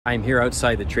I'm here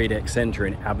outside the TRADEX Centre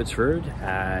in Abbotsford,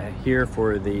 here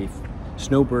for the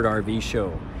Snowbird RV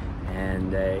Show.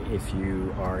 And if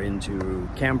you are into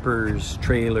campers,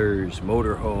 trailers,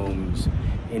 motorhomes,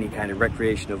 any kind of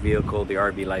recreational vehicle, the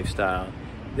RV lifestyle,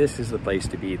 this is the place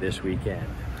to be this weekend.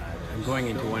 I'm going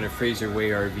into one of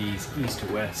Fraserway RV's east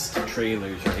to west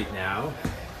trailers right now.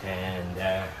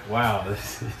 And wow,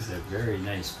 this is a very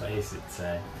nice place. It's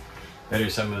better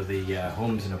than some of the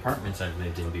homes and apartments I've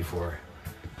lived in before.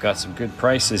 Got some good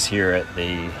prices here at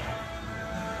the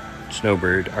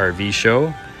Snowbird RV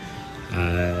Show.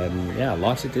 Yeah,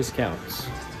 lots of discounts.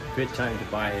 Good time to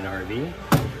buy an RV.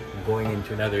 I'm going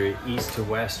into another east to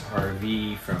west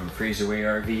RV from Fraserway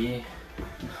RV.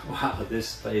 Wow,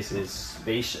 this place is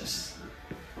spacious.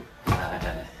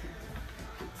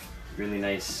 Really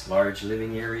nice large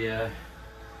living area,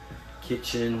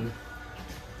 kitchen,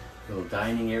 little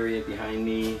dining area behind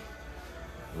me,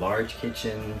 large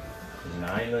kitchen. There's an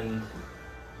island.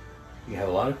 You have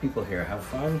a lot of people here. Have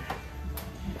fun.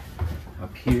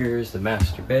 Up here's the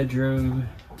master bedroom.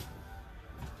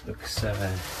 Looks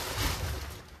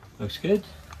good.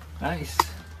 Nice.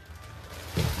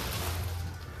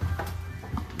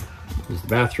 There's the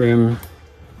bathroom.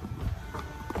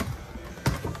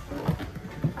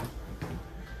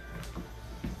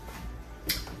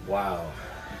 Wow.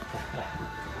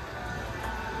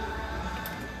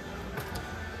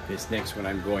 This next one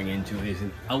I'm going into is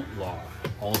an Outlaw,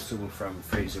 also from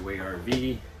Fraserway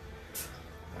RV.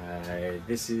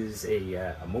 This is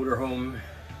a motorhome.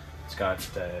 It's got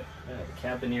the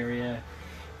cabin area.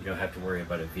 You don't have to worry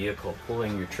about a vehicle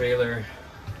pulling your trailer.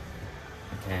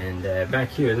 And back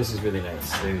here, this is really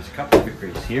nice. There's a couple of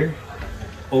areas here.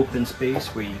 Open space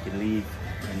where you can leave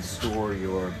and store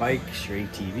your bikes, your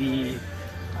ATV,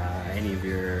 any of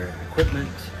your equipment.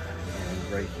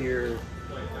 And right here,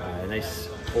 a nice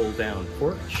pull down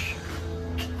porch.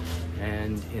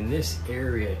 And in this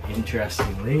area,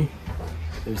 interestingly,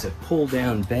 there's a pull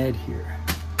down bed here.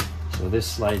 So this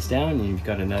slides down and you've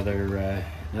got another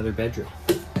bedroom.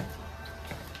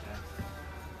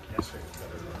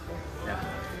 Yeah.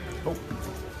 Oh.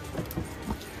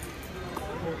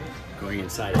 Going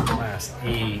inside a Class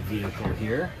A vehicle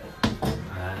here.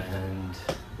 And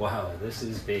wow, this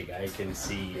is big. I can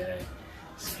see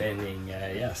spending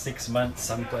 6 months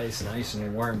someplace nice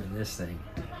and warm in this thing.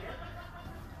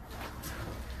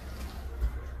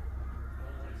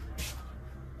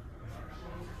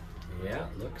 Yeah,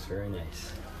 looks very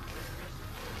nice.